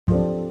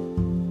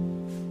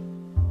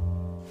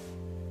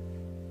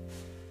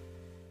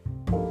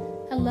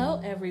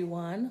Hello,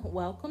 everyone.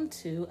 Welcome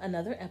to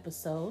another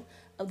episode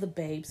of the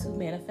Babes Who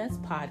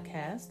Manifest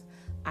podcast.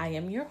 I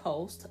am your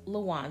host,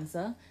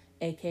 Lawanza,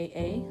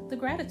 aka The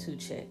Gratitude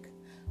Chick.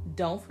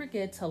 Don't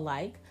forget to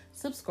like,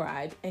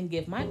 subscribe, and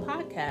give my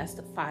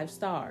podcast 5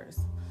 stars.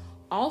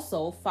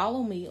 Also,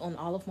 follow me on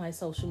all of my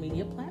social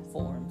media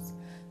platforms.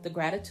 The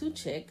Gratitude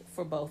Chick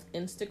for both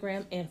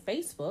Instagram and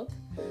Facebook,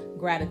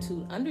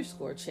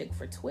 Gratitude_Chick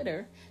for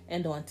Twitter,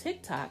 and on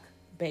TikTok,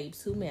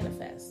 Babes Who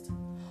Manifest.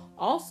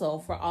 Also,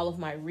 for all of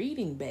my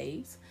reading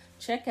babes,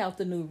 check out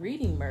the new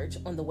reading merch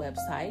on the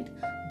website,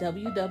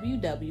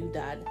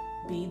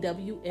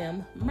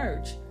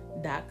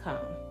 www.bwmmerch.com.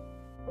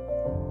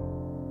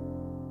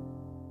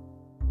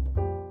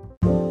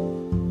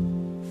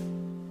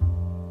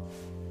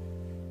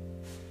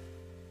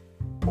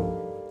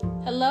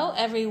 Hello,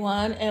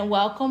 everyone, and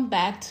welcome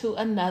back to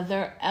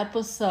another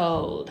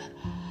episode.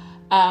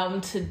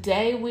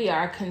 Today, we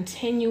are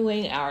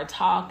continuing our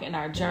talk and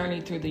our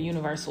journey through the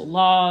universal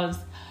laws.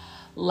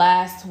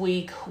 Last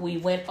week, we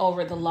went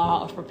over the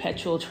law of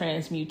perpetual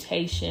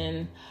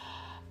transmutation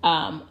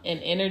in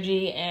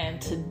energy,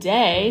 and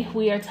today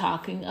we are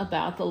talking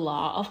about the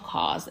law of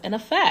cause and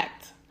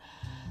effect.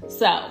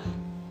 So,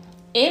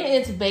 in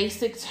its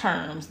basic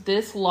terms,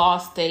 this law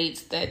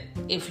states that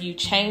if you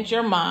change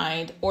your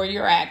mind or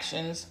your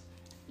actions,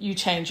 you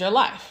change your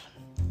life.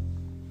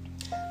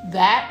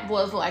 That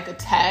was like a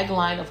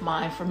tagline of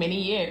mine for many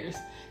years.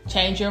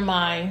 Change your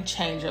mind,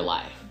 change your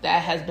life.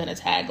 That has been a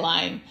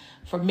tagline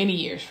for many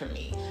years for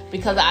me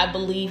because I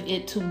believe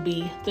it to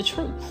be the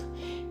truth.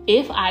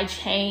 If I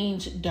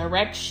change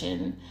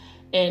direction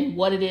in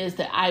what it is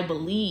that I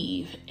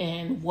believe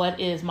and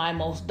what is my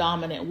most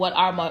dominant, what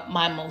are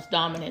my most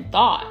dominant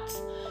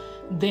thoughts,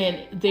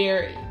 then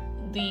the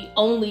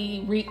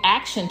only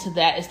reaction to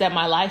that is that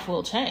my life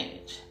will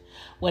change.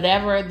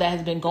 Whatever that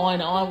has been going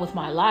on with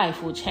my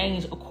life will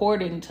change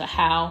according to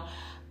how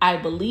I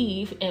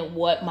believe and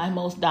what my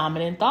most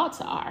dominant thoughts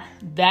are.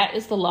 That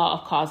is the law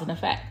of cause and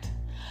effect.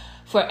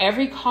 For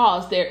every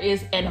cause, there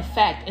is an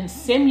effect. And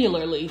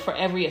similarly, for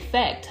every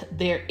effect,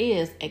 there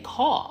is a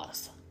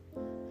cause.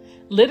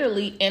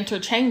 Literally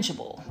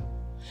interchangeable.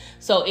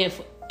 So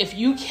if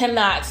you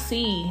cannot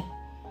see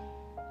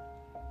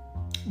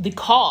the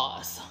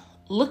cause,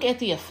 look at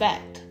the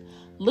effect.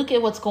 Look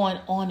at what's going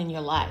on in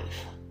your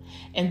life.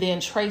 And then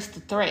trace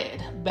the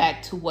thread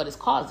back to what is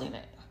causing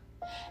it.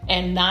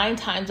 And 9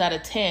 times out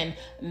of 10,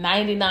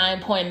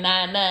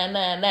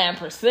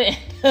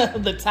 99.9999%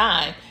 of the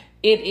time,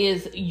 it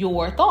is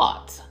your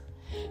thoughts.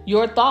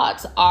 Your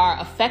thoughts are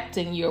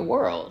affecting your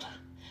world,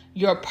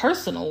 your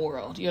personal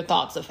world, your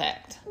thoughts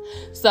affect.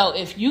 So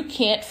if you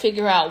can't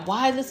figure out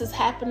why this is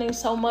happening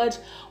so much,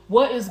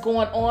 what is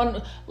going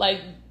on,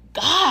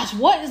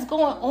 what is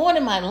going on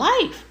in my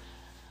life?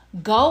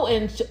 Go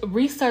and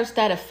research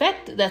that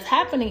effect that's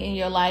happening in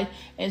your life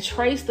and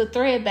trace the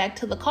thread back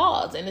to the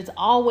cause. And it's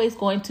always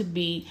going to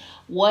be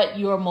what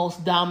your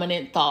most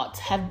dominant thoughts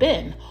have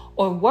been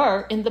or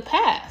were in the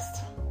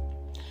past.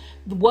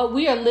 What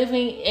we are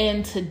living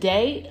in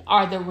today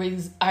are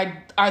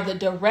the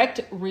direct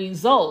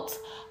results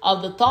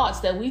of the thoughts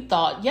that we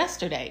thought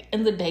yesterday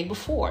and the day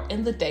before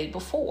and the day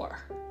before.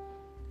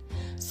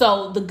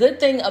 So the good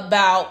thing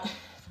about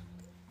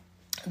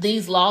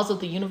these laws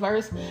of the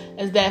universe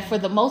is that for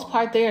the most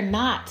part, they're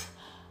not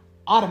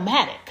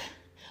automatic.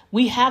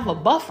 We have a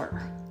buffer,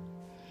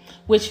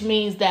 which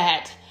means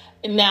that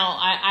now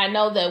I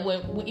know that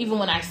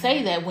when I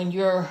say that, when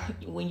you're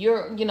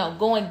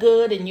going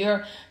good and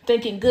you're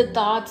thinking good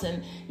thoughts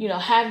and,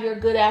 have your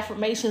good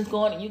affirmations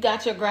going and you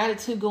got your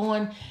gratitude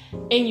going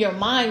in your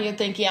mind, you're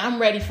thinking, I'm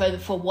ready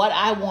for what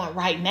I want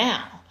right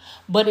now.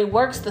 But it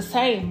works the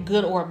same,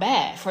 good or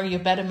bad, for your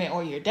betterment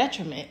or your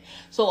detriment.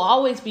 So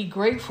always be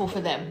grateful for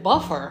that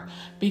buffer,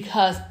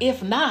 because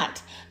if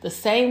not, the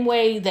same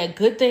way that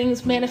good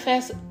things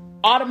manifest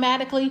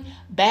automatically,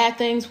 bad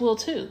things will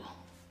too.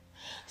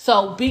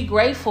 So be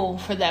grateful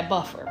for that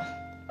buffer.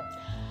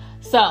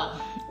 So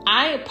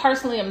I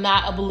personally am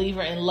not a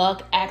believer in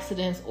luck,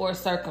 accidents, or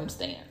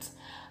circumstance.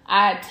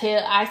 I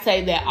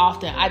say that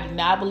often. I do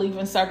not believe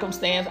in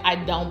circumstance. I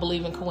don't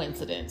believe in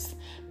coincidence.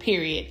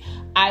 Period.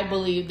 I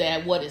believe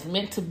that what is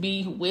meant to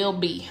be will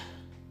be.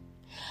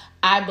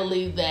 I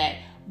believe that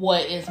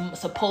what is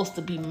supposed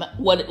to be mine,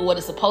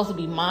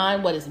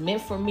 what is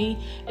meant for me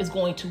is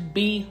going to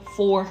be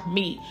for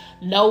me.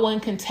 No one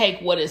can take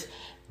what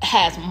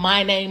has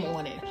my name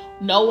on it.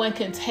 No one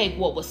can take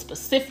what was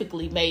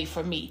specifically made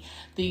for me.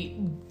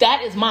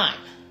 That is mine.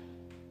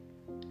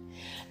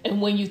 And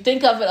when you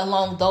think of it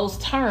along those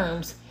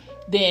terms,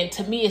 then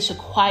to me it should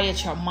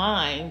quiet your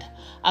mind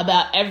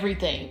about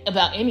everything,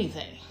 about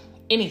anything.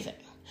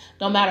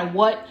 No matter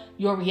what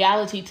your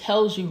reality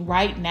tells you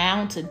right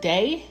now,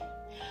 today,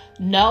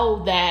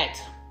 know that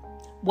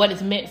what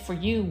is meant for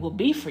you will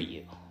be for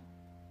you.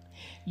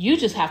 You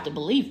just have to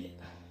believe it.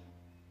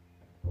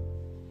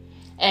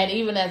 And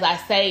even as I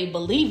say,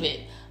 believe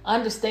it,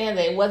 understand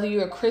that whether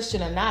you're a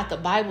Christian or not, the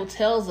Bible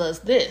tells us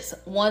this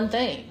one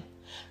thing: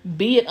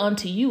 be it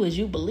unto you as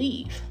you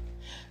believe.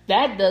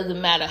 That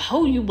doesn't matter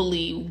who you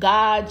believe,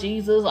 God,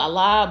 Jesus,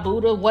 Allah,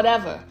 Buddha,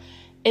 whatever.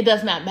 It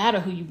does not matter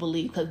who you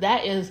believe, because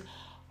that is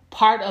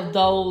part of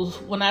those,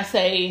 when I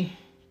say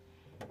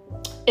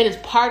it is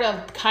part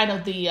of kind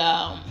of the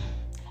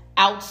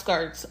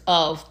outskirts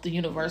of the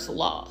universal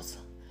laws,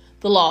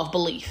 the law of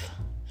belief.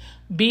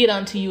 Be it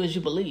unto you as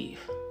you believe.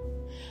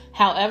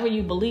 However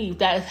you believe,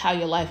 that is how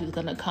your life is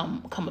going to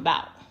come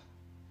about.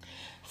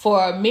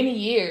 For many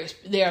years,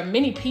 there are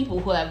many people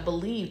who have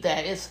believed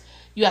that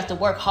you have to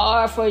work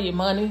hard for your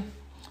money,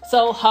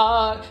 so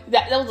hard.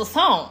 That was a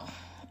song,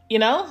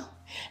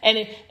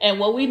 And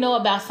what we know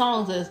about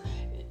songs is,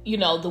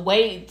 the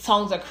way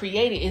songs are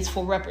created is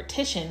for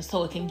repetition,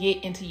 so it can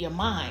get into your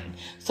mind.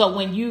 So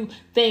when you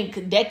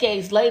think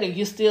decades later,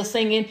 you're still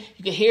singing,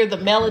 you can hear the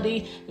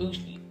melody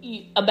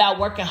about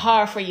working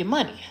hard for your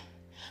money.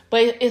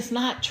 But it's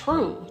not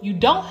true. You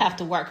don't have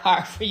to work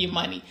hard for your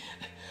money.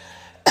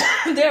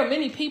 There are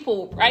many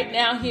people right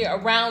now here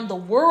around the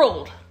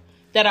world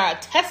that are a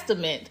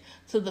testament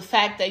to the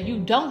fact that you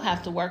don't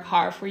have to work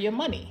hard for your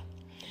money.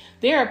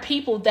 There are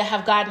people that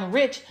have gotten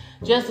rich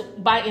just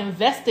by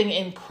investing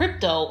in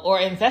crypto or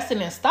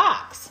investing in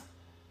stocks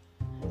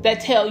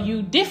that tell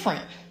you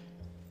different,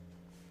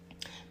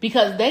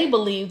 because they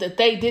believe that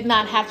they did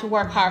not have to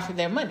work hard for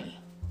their money.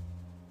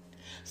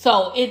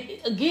 So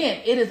it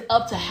is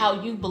up to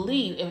how you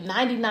believe. If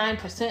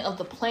 99% of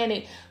the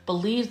planet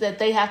believes that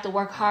they have to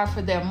work hard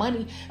for their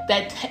money,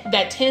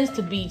 that tends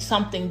to be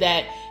something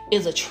that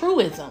is a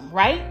truism,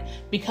 right?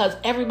 Because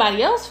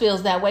everybody else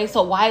feels that way.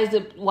 So why is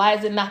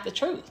it not the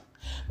truth?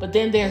 But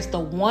then there's the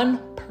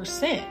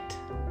 1%.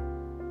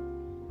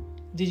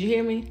 Did you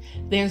hear me?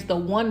 There's the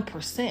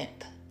 1%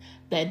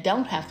 that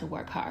don't have to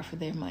work hard for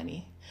their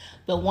money.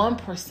 The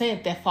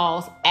 1% that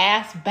falls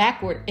ass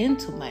backward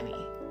into money.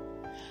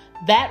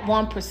 That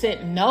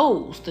 1%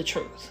 knows the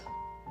truth.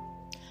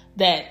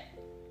 That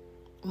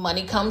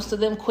money comes to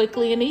them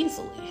quickly and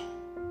easily.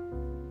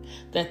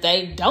 That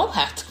they don't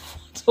have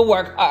to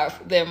work hard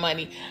for their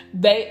money.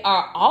 They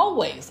are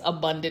always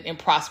abundant and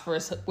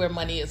prosperous where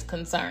money is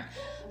concerned.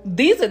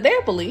 These are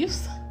their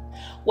beliefs.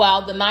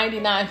 While the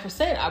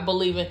 99% are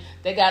believing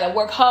they got to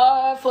work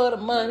hard for the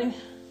money.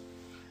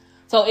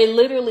 So it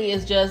literally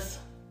is just,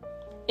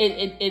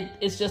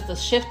 it's just a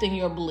shift in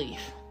your belief.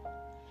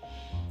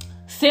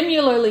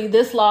 Similarly,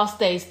 this law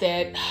states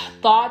that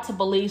thoughts,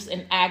 beliefs,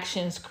 and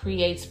actions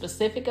create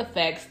specific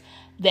effects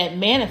that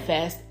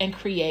manifest and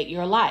create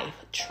your life.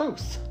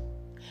 Truth.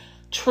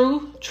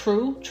 True,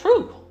 true,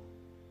 true.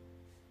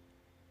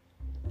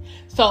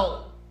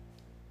 So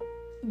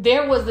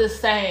there was this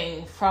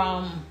saying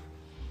from,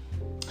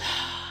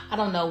 I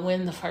don't know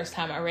when the first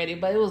time I read it,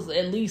 but it was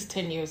at least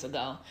 10 years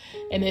ago.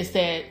 And it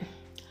said,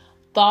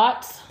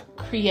 thoughts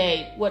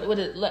create,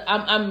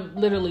 I'm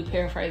literally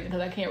paraphrasing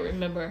because I can't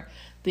remember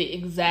the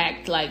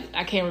exact,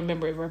 I can't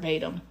remember it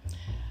verbatim.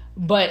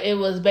 But it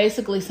was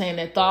basically saying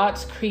that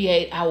thoughts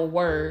create our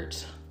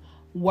words.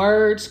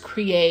 Words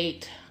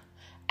create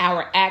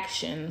our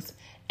actions,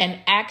 and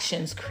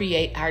actions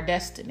create our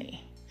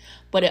destiny.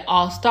 But it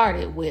all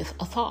started with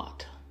a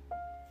thought.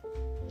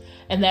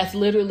 And that's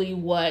literally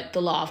what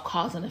the law of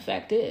cause and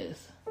effect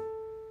is.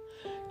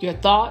 Your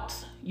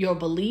thoughts, your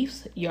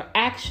beliefs, your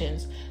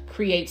actions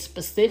create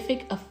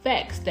specific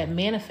effects that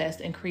manifest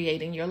in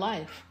creating your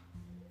life.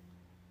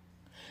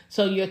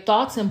 So your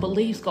thoughts and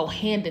beliefs go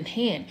hand in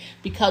hand,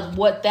 because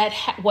what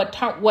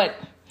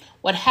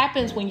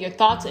happens when your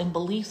thoughts and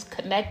beliefs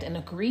connect and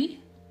agree,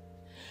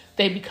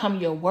 they become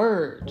your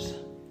words.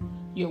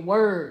 Your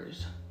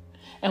words.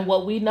 And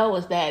what we know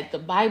is that the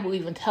Bible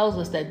even tells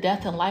us that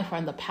death and life are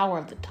in the power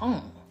of the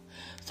tongue.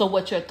 So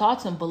what your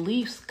thoughts and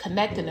beliefs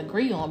connect and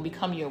agree on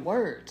become your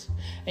words.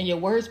 And your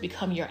words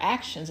become your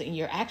actions, and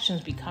your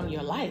actions become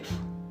your life.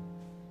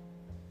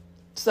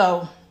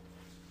 So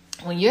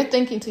when you're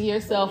thinking to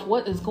yourself,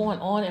 what is going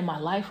on in my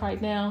life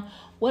right now?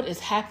 What is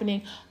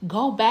happening?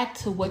 Go back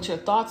to what your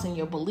thoughts and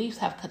your beliefs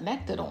have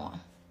connected on.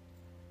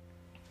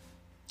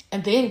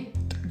 And then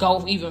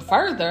go even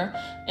further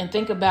and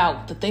think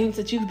about the things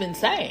that you've been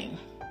saying.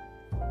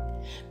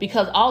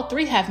 Because all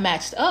three have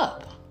matched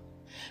up.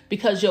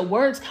 Because your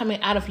words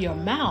coming out of your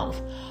mouth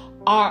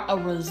are a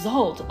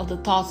result of the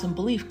thoughts and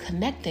beliefs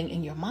connecting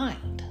in your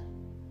mind.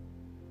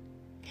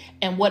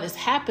 And what is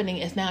happening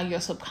is now your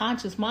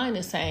subconscious mind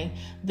is saying,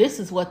 this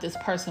is what this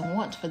person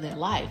wants for their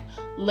life.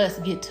 Let's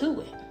get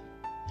to it.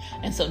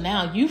 And so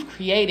now you've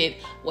created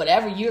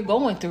whatever you're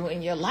going through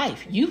in your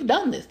life. You've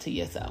done this to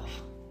yourself.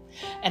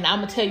 And I'm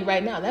going to tell you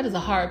right now, that is a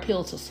hard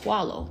pill to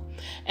swallow.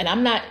 And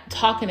I'm not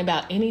talking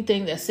about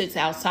anything that sits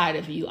outside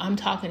of you. I'm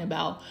talking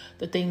about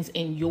the things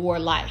in your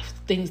life,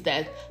 things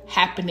that's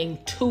happening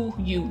to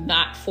you,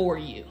 not for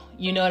you.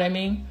 You know what I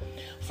mean?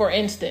 For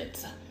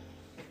instance,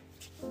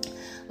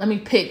 let me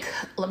pick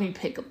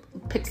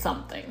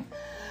something.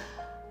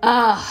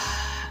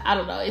 I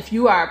don't know. If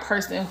you are a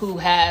person who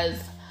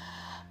has,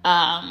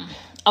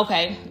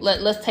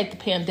 let's take the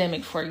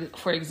pandemic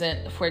for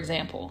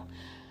example.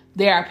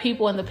 There are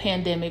people in the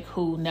pandemic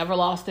who never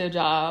lost their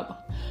job,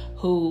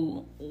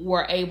 who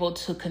were able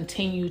to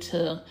continue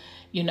to,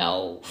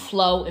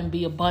 flow and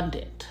be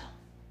abundant.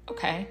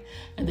 Okay.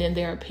 And then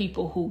there are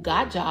people who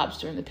got jobs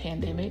during the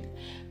pandemic.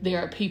 There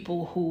are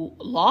people who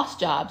lost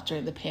jobs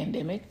during the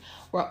pandemic,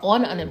 were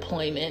on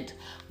unemployment,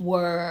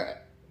 were,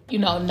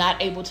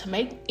 not able to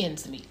make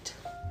ends meet.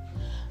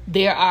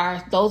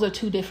 Those are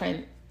two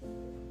different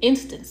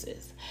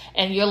instances.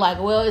 And you're like,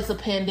 well, it's a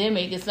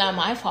pandemic. It's not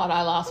my fault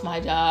I lost my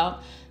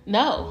job.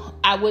 No,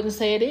 I wouldn't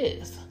say it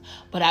is.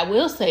 But I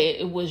will say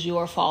it was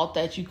your fault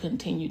that you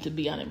continue to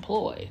be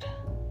unemployed.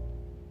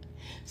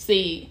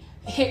 See,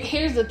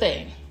 here's the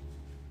thing.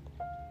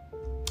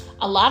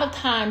 A lot of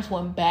times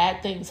when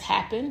bad things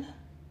happen,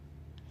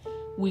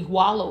 we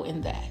wallow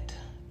in that.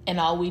 And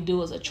all we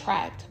do is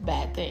attract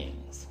bad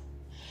things.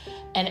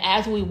 And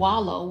as we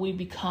wallow, we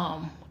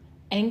become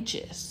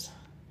anxious.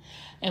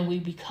 And we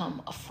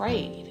become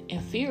afraid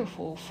and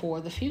fearful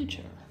for the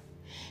future.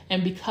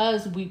 And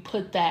because we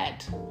put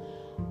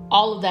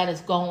all of that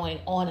is going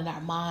on in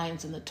our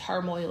minds and the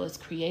turmoil is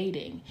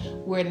creating,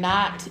 we're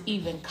not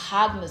even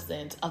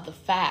cognizant of the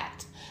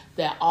fact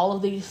that all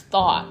of these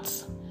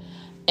thoughts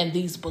and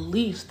these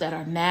beliefs that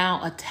are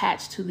now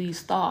attached to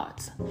these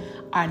thoughts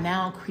are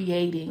now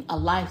creating a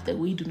life that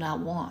we do not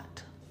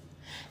want.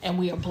 And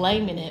we are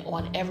blaming it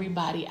on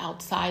everybody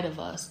outside of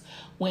us,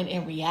 when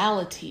in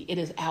reality, it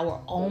is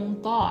our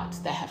own thoughts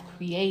that have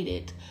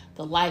created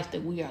the life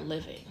that we are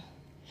living.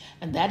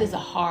 And that is a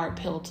hard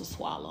pill to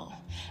swallow.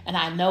 And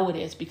I know it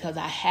is, because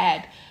I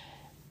had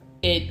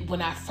it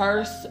when I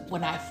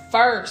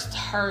first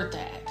heard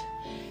that,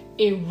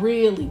 it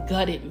really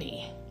gutted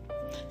me.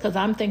 Because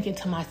I'm thinking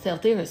to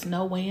myself, there is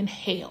no way in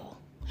hell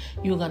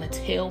you're going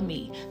to tell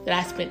me that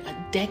I spent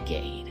a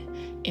decade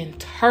in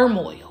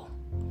turmoil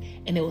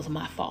and it was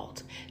my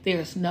fault.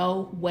 There's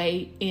no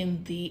way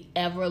in the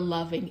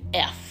ever-loving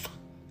F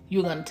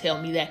you're going to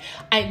tell me that.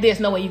 There's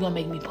no way you're going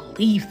to make me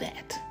believe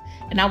that.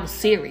 And I was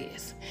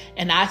serious.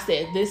 And I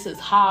said, this is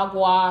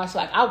hogwash.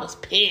 Like, I was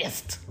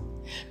pissed.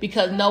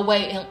 Because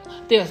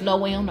there's no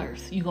way on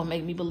earth you're going to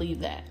make me believe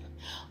that.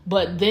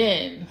 But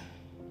then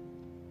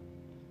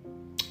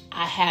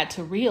I had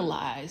to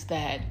realize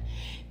that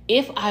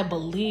if I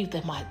believe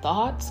that my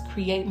thoughts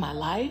create my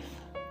life,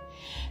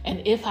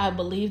 and if I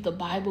believe the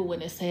Bible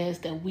when it says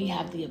that we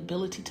have the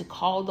ability to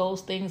call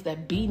those things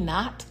that be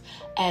not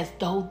as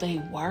though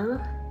they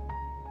were,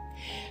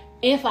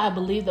 if I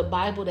believe the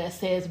Bible that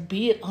says,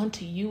 be it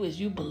unto you as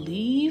you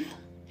believe,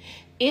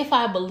 if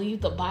I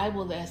believe the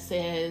Bible that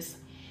says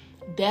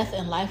death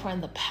and life are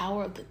in the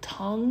power of the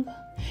tongue,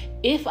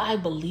 if I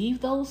believe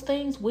those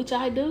things, which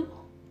I do,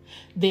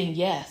 then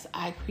yes,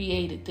 I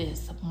created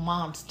this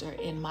monster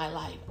in my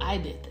life. I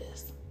did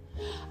this.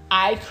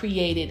 I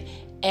created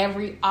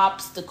every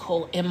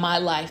obstacle in my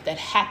life that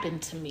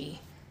happened to me,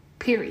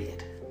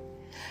 period.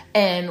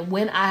 And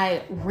when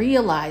I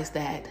realized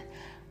that,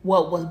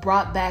 what was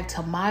brought back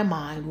to my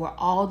mind were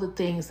all the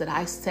things that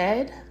I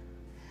said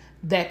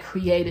that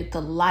created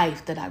the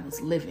life that I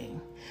was living.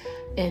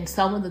 And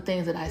some of the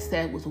things that I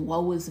said was,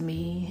 woe is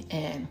me,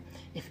 and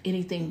if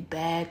anything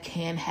bad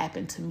can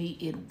happen to me,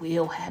 it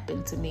will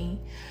happen to me.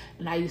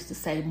 And I used to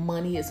say,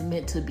 money is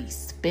meant to be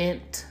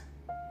spent.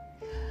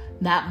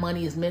 Not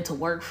money is meant to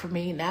work for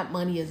me. Not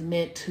money is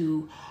meant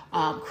to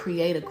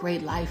create a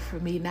great life for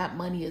me. Not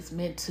money is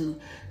meant to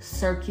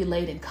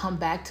circulate and come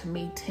back to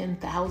me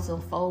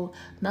 10,000-fold.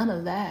 None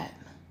of that.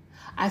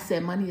 I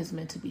said money is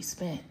meant to be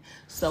spent.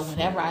 So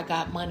whenever I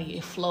got money,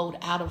 it flowed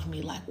out of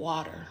me like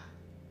water.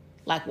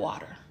 Like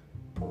water.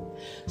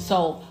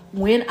 So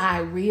when I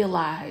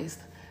realized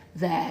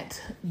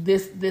that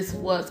this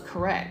was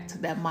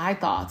correct, that my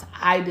thoughts,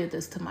 I did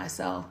this to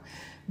myself,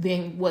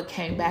 then what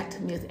came back to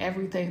me is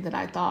everything that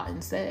I thought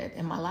and said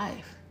in my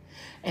life.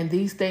 And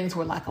these things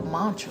were like a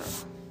mantra.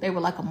 They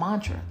were like a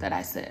mantra that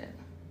I said.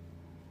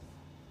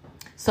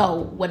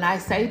 So when I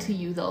say to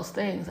you those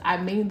things, I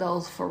mean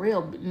those for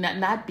real,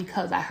 not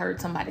because I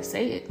heard somebody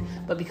say it,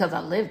 but because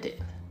I lived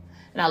it.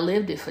 And I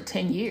lived it for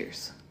 10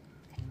 years,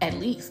 at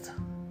least.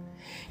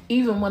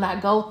 Even when I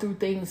go through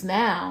things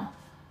now,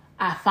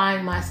 I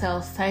find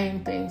myself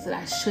saying things that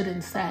I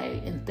shouldn't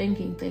say and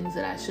thinking things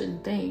that I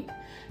shouldn't think.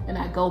 And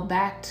I go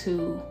back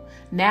to,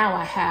 now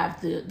I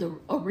have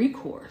a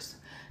recourse.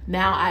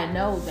 Now I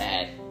know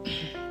that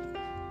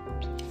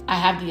I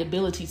have the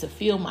ability to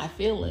feel my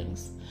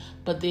feelings,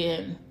 but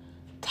then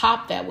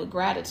top that with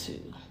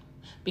gratitude.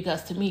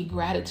 Because to me,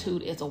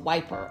 gratitude is a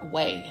wiper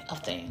away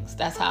of things.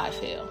 That's how I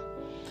feel.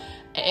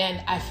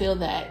 And I feel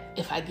that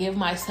if I give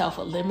myself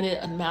a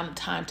limited amount of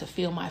time to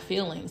feel my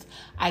feelings,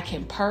 I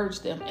can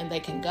purge them and they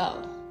can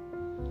go.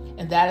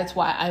 And that is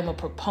why I'm a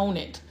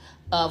proponent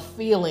of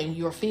feeling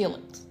your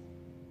feelings,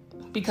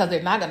 because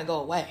they're not going to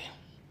go away.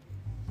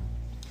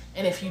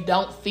 And if you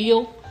don't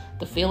feel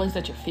the feelings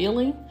that you're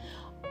feeling,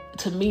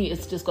 to me,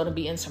 it's just going to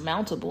be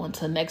insurmountable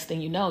until next thing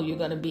you know, you're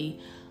going to be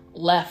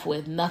left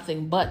with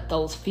nothing but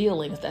those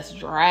feelings that's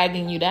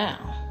dragging you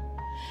down.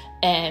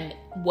 And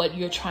what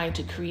you're trying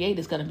to create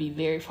is going to be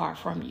very far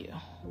from you.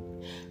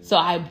 So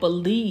I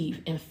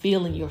believe in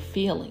feeling your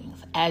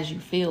feelings as you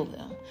feel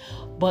them.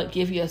 but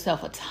give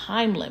yourself a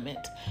time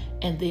limit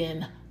and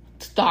then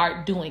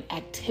start doing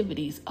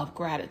activities of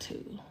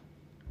gratitude.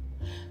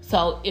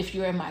 So if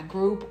you're in my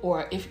group,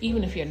 or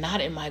even if you're not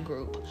in my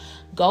group,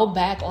 go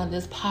back on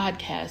this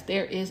podcast.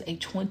 There is a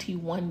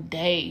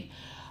 21-day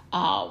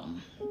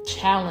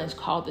challenge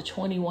called the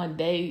 21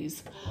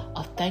 Days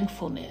of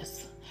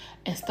Thankfulness,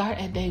 and start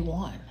at day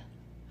 1.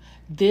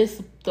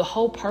 The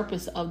whole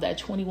purpose of that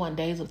 21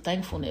 days of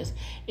thankfulness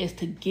is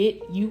to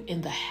get you in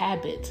the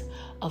habit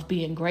of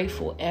being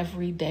grateful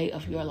every day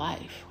of your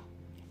life.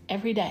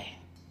 Every day.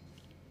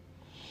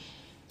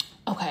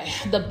 Okay,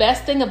 the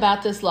best thing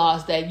about this law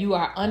is that you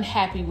are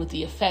unhappy with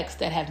the effects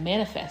that have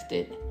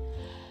manifested.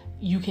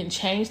 You can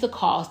change the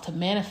cause to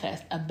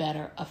manifest a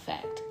better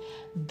effect.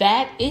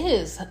 That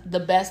is the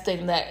best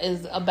thing that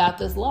is about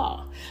this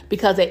law.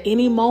 Because at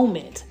any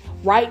moment,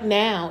 right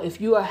now,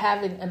 if you are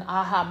having an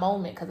aha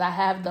moment, because I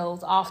have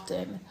those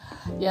often.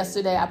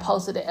 Yesterday, I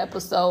posted an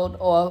episode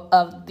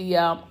of The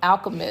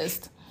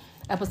Alchemist,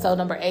 episode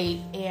number 8,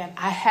 and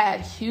I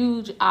had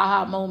huge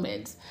aha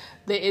moments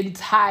the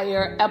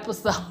entire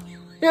episode.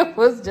 It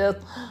was just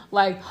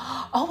like,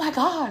 oh my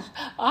gosh,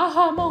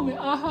 aha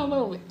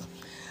moment.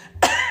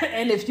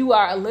 And if you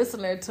are a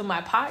listener to my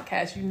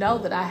podcast, you know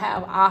that I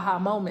have aha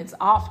moments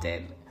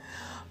often,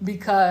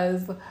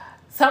 because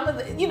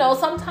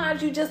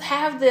sometimes you just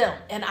have them.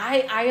 And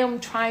I am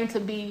trying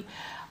to be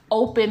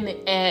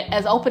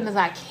as open as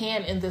I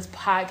can in this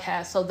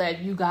podcast so that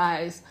you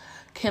guys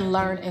can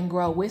learn and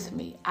grow with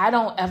me. I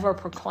don't ever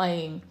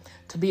proclaim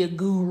to be a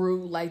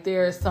guru. Like,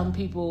 there are some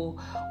people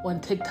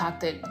on TikTok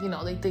that,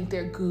 they think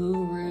they're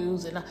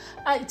gurus. And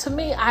to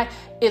me,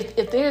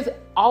 if there's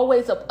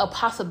always a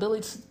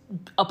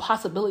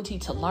possibility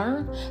to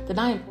learn, then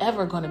I am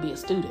ever going to be a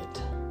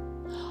student.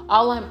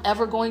 All I'm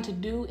ever going to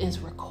do is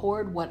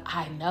record what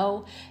I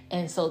know,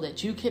 and so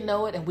that you can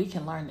know it and we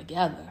can learn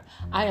together.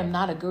 I am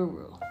not a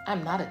guru.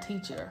 I'm not a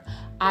teacher.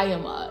 I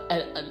am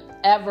a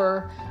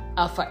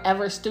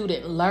forever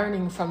student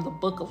learning from the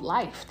book of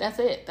life. That's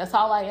it. That's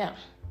all I am.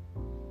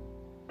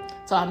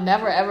 So I'm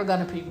never ever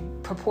going to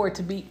purport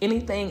to be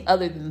anything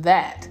other than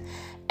that.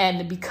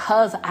 And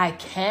because I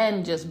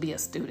can just be a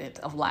student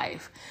of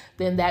life,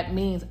 then that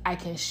means I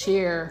can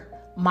share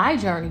my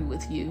journey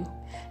with you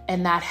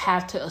and not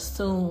have to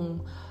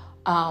assume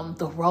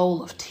the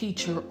role of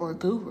teacher or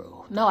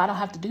guru. No, I don't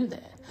have to do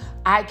that.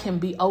 I can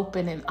be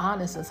open and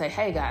honest and say,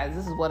 hey guys,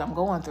 this is what I'm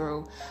going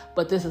through,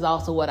 but this is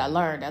also what I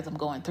learned as I'm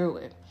going through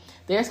it.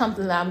 There's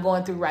something that I'm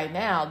going through right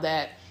now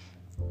that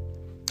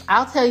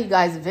I'll tell you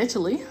guys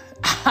eventually.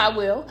 I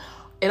will.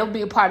 It'll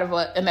be a part of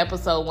an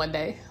episode one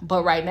day.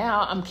 But right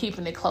now, I'm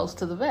keeping it close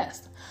to the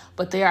vest.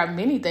 But there are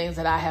many things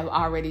that I have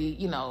already,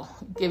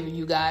 given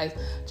you guys,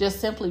 just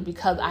simply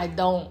because I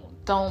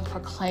don't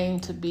proclaim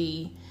to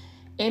be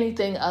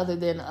anything other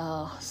than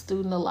a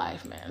student of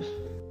life, man.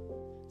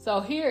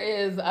 So here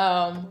is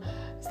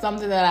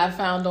something that I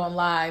found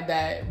online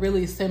that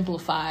really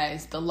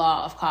simplifies the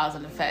law of cause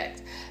and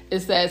effect. It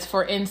says,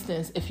 for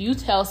instance, if you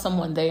tell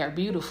someone they are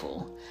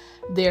beautiful,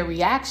 their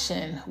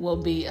reaction will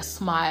be a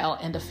smile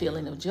and a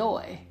feeling of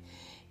joy.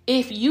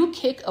 If you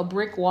kick a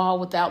brick wall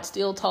without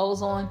steel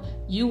toes on,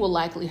 you will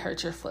likely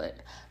hurt your foot.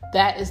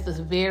 That is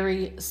the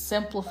very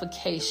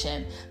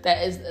simplification.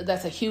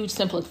 That's a huge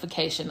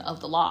simplification of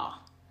the law.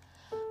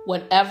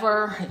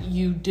 Whatever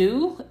you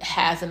do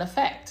has an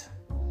effect.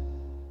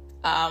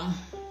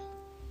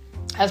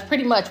 That's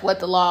pretty much what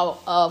the law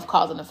of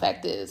cause and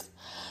effect is.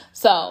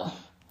 So,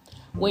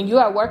 when you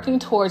are working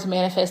towards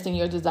manifesting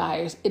your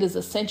desires, it is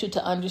essential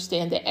to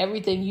understand that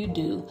everything you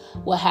do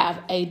will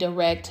have a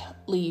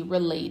directly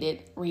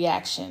related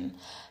reaction.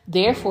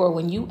 Therefore,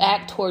 when you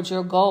act towards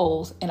your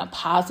goals in a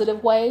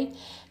positive way,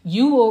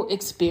 you will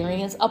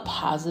experience a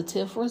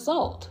positive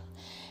result.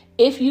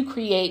 If you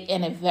create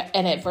an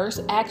adverse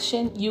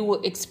action, you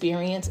will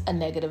experience a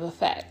negative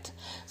effect.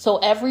 So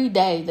every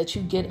day that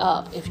you get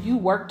up, if you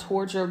work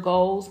towards your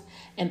goals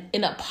and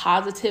in a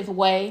positive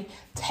way,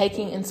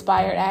 taking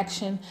inspired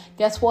action,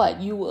 guess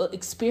what? You will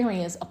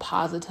experience a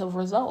positive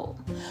result.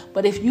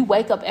 But if you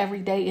wake up every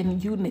day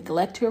and you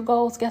neglect your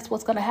goals, guess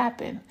what's going to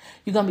happen?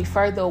 You're going to be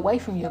further away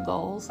from your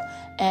goals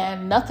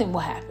and nothing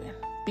will happen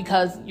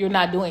because you're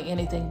not doing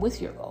anything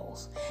with your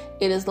goals.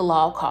 It is the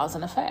law of cause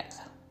and effect.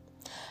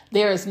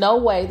 There is no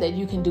way that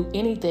you can do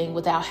anything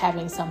without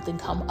having something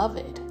come of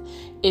it.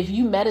 If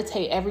you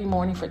meditate every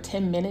morning for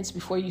 10 minutes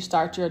before you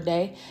start your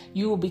day,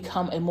 you will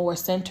become a more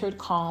centered,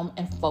 calm,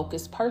 and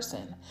focused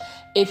person.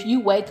 If you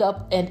wake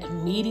up and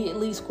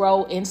immediately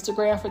scroll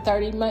Instagram for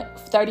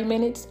 30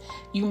 minutes,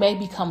 you may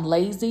become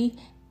lazy,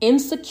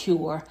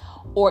 insecure,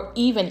 or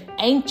even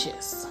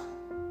anxious.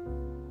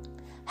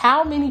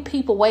 How many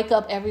people wake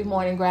up every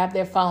morning, grab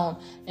their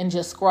phone, and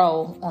just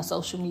scroll on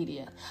social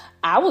media?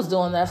 I was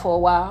doing that for a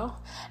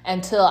while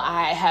until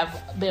I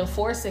have been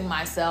forcing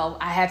myself.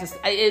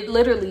 It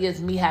literally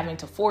is me having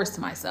to force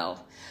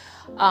myself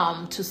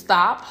to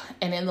stop.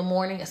 And in the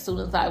morning, as soon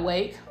as I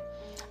wake,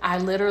 I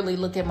literally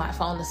look at my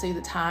phone to see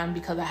the time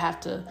because I have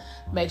to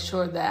make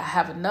sure that I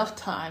have enough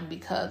time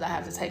because I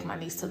have to take my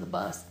niece to the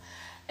bus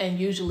And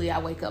usually I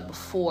wake up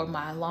before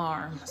my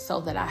alarm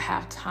so that I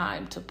have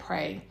time to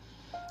pray.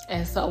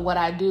 And so what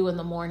I do in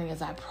the morning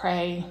is I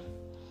pray,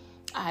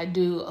 I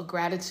do a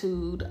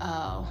gratitude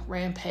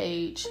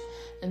rampage,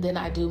 and then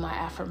I do my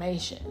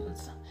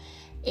affirmations.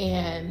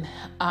 And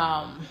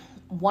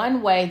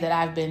one way that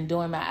I've been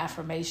doing my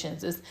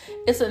affirmations is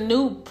it's a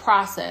new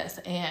process.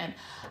 And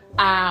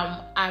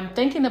I'm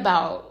thinking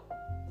about,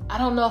 I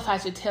don't know if I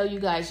should tell you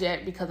guys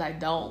yet because I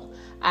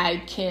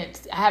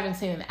haven't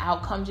seen an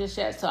outcome just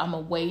yet. So I'm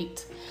going to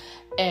wait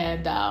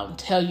and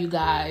tell you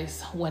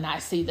guys when I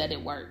see that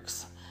it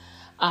works.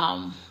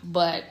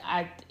 But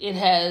it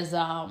has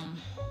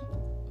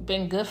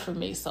been good for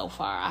me so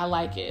far. I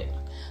like it.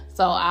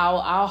 So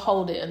I'll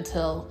hold it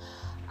until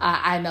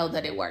I know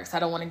that it works. I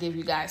don't want to give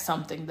you guys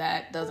something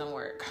that doesn't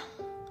work.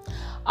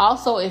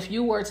 Also, if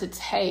you were to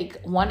take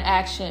one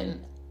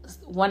action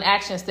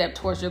step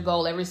towards your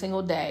goal every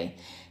single day,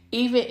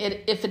 even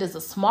if it is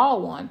a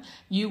small one,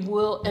 you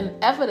will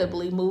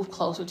inevitably move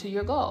closer to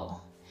your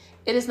goal.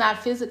 It is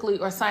not physically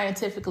or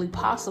scientifically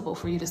possible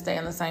for you to stay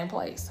in the same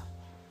place.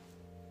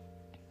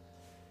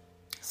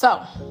 So,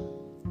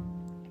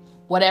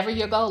 whatever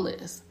your goal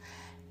is,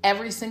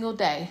 every single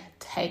day,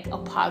 take a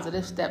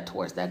positive step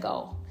towards that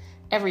goal.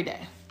 Every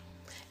day.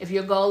 If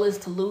your goal is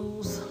to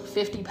lose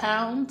 50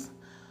 pounds,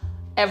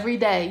 every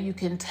day you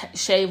can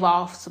shave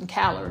off some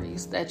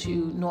calories that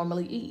you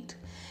normally eat.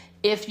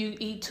 If you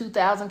eat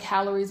 2,000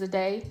 calories a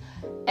day,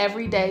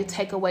 every day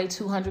take away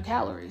 200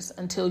 calories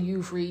until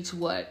you've reached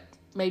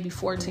maybe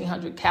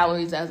 1,400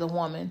 calories as a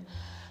woman.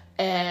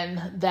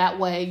 And that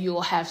way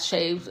you'll have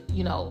shaved,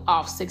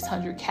 off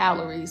 600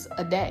 calories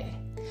a day.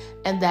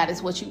 And that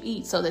is what you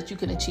eat so that you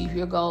can achieve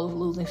your goal of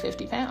losing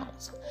 50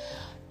 pounds.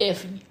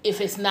 If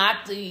it's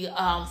not the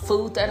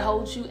food that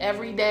holds you,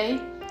 every day,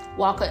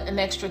 walk an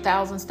extra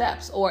 1,000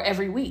 steps, or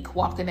every week,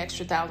 walk an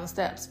extra 1,000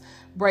 steps.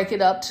 Break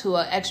it up to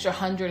an extra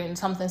 100 and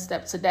something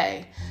steps a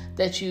day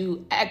that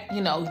you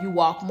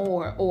walk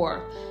more,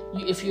 or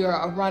if you're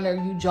a runner,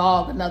 you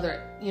jog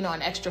another,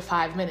 an extra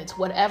 5 minutes.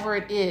 Whatever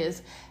it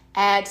is,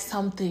 add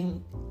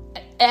something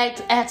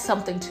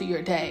to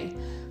your day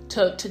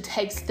to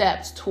take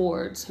steps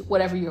towards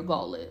whatever your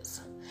goal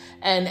is.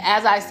 And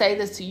as I say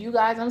this to you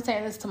guys, I'm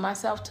saying this to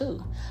myself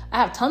too. I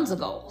have tons of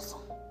goals.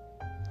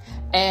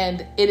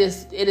 And it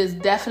is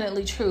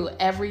definitely true.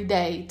 Every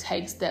day,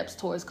 take steps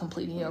towards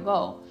completing your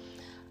goal.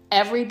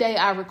 Every day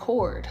I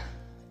record.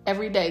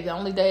 Every day. The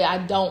only day I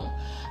don't,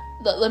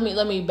 let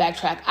me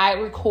backtrack. I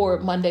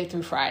record Monday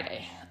through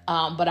Friday.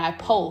 But I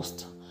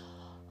post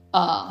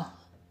Monday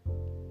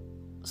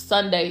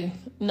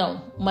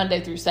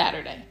through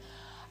Saturday.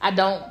 I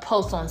don't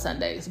post on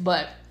Sundays,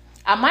 but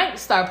I might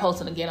start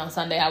posting again on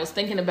Sunday. I was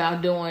thinking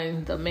about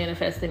doing the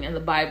Manifesting in the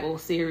Bible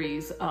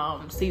series,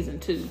 season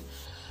 2.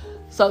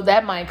 So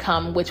that might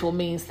come, which will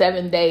mean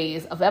 7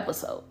 days of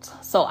episodes.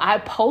 So I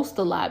post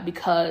a lot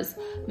because,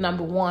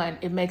 number one,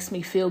 it makes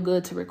me feel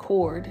good to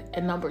record.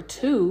 And number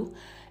two,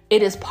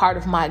 it is part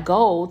of my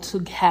goal to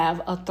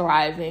have a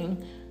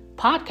thriving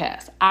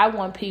podcast. I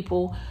want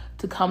people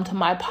to come to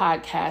my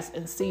podcast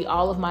and see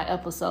all of my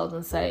episodes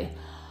and say,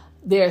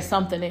 there's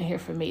something in here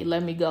for me.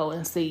 Let me go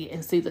and see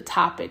the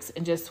topics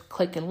and just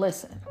click and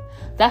listen.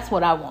 That's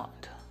what I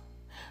want.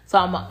 So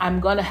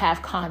I'm going to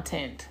have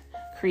content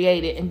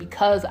created. And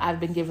because I've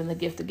been given the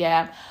gift of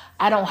gab,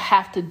 I don't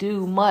have to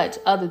do much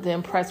other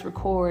than press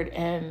record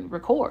and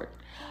record.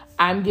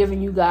 I'm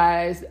giving you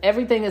guys,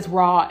 everything is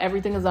raw.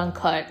 Everything is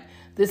uncut.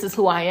 This is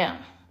who I am.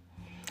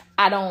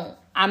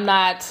 I'm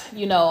not,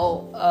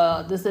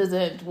 this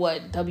isn't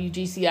what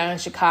WGCI in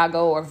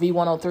Chicago or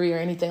V103 or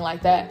anything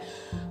like that,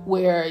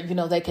 where,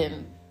 they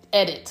can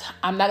edit.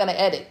 I'm not going to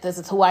edit. This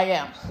is who I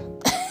am.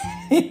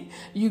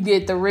 You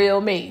get the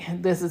real me.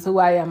 This is who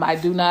I am. I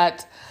do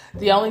not,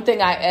 the only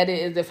thing I edit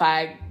is if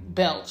I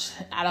belch.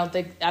 I don't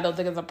think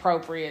it's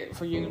appropriate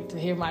for you to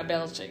hear my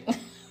belching.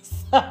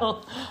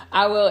 So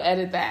I will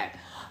edit that.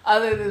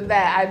 Other than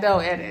that, I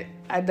don't edit.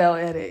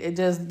 It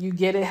just, you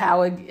get it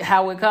how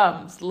it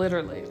comes,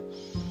 literally.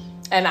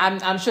 And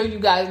I'm sure you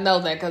guys know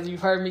that because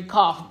you've heard me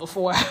cough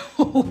before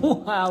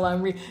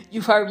while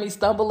you've heard me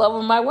stumble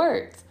over my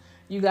words.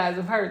 You guys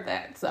have heard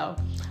that. So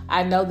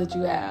I know that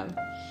you have.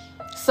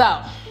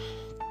 So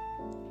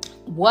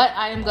what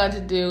I am going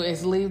to do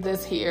is leave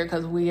this here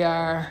because we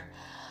are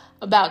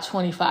about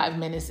 25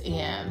 minutes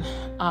in.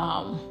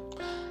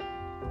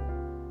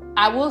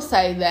 I will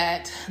say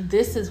that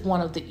this is one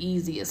of the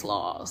easiest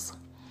laws.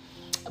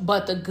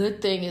 But the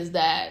good thing is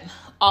that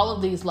all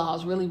of these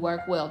laws really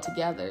work well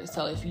together.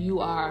 So if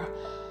your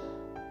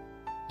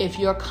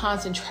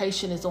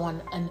concentration is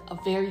on a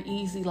very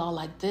easy law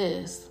like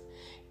this,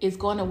 it's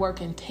going to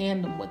work in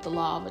tandem with the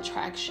law of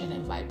attraction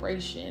and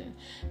vibration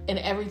and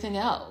everything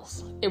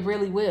else. It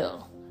really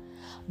will.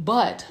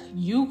 But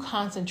you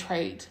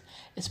concentrate,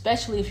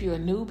 especially if you're a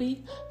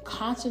newbie,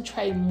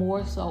 concentrate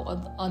more so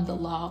on the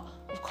law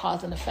of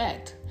cause and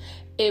effect.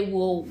 It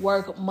will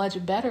work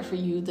much better for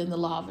you than the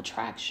law of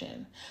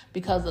attraction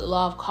because the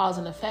law of cause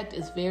and effect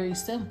is very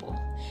simple.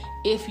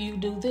 If you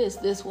do this,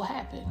 this will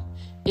happen.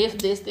 If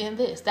this, then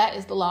this. That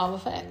is the law of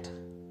effect.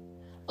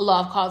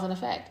 law of cause and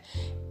effect.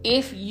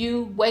 If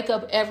you wake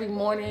up every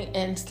morning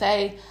and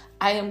say,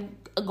 I am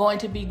going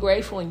to be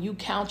grateful, and you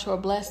count your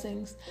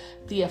blessings,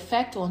 the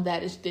effect on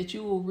that is that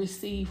you will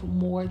receive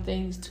more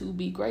things to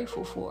be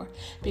grateful for,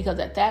 because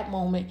at that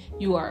moment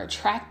you are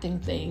attracting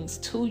things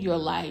to your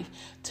life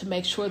to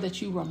make sure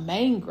that you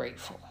remain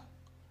grateful.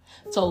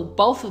 So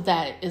both of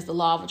that is the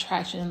law of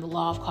attraction and the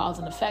law of cause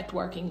and effect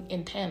working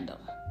in tandem.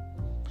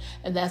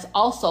 And that's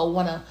also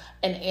an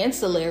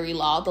ancillary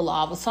law, the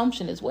law of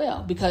assumption as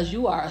well, because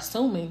you are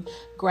assuming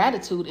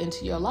gratitude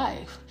into your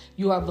life.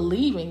 You are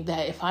believing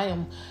that if I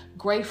am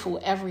grateful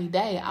every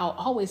day, I'll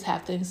always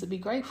have things to be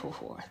grateful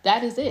for.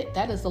 That is it.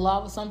 That is the law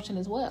of assumption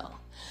as well.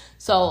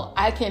 So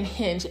I can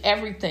hinge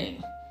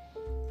everything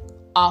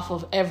off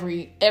of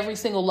every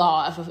single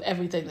law off of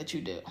everything that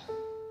you do.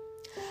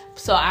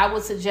 So I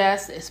would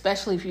suggest,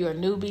 especially if you're a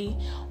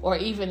newbie, or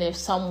even if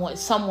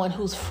someone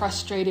who's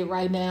frustrated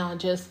right now and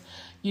just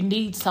you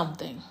need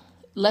something,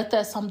 let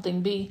that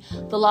something be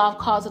the law of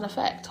cause and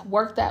effect.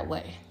 Work that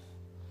way.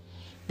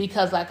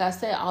 Because like I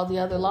said, all the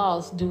other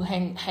laws do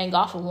hang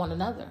off of one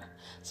another.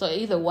 So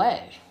either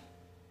way,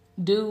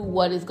 do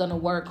what is going to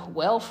work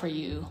well for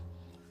you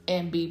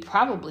and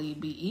probably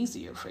be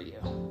easier for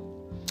you.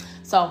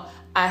 So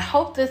I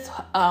hope this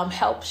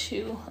helps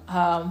you.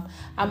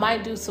 I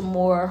might do some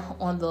more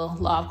on the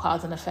law of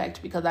cause and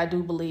effect, because I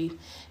do believe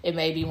it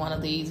may be one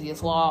of the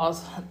easiest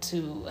laws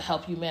to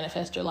help you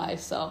manifest your life.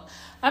 So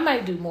I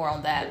might do more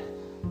on that.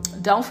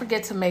 Don't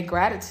forget to make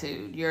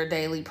gratitude your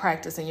daily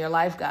practice in your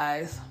life,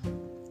 guys.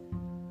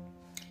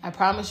 I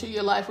promise you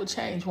your life will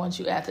change once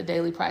you add the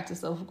daily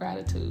practice of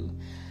gratitude.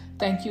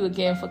 Thank you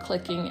again for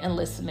clicking and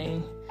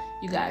listening.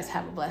 You guys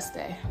have a blessed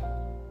day.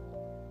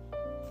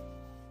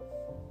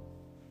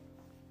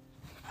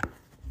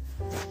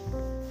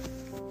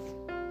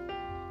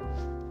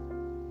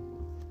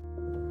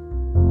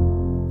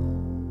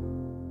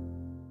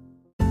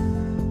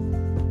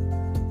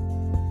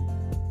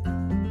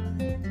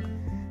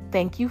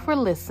 Thank you for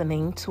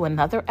listening to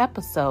another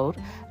episode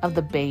of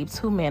the Babes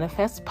Who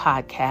Manifest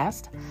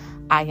podcast.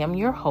 I am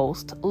your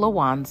host,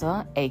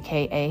 Lawanza,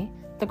 aka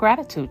The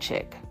Gratitude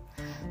Chick.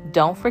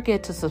 Don't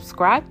forget to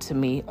subscribe to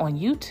me on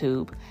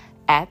YouTube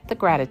at The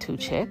Gratitude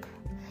Chick.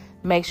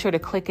 Make sure to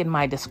click in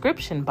my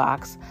description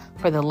box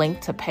for the link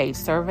to paid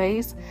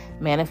surveys,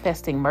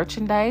 manifesting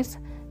merchandise,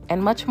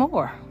 and much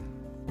more.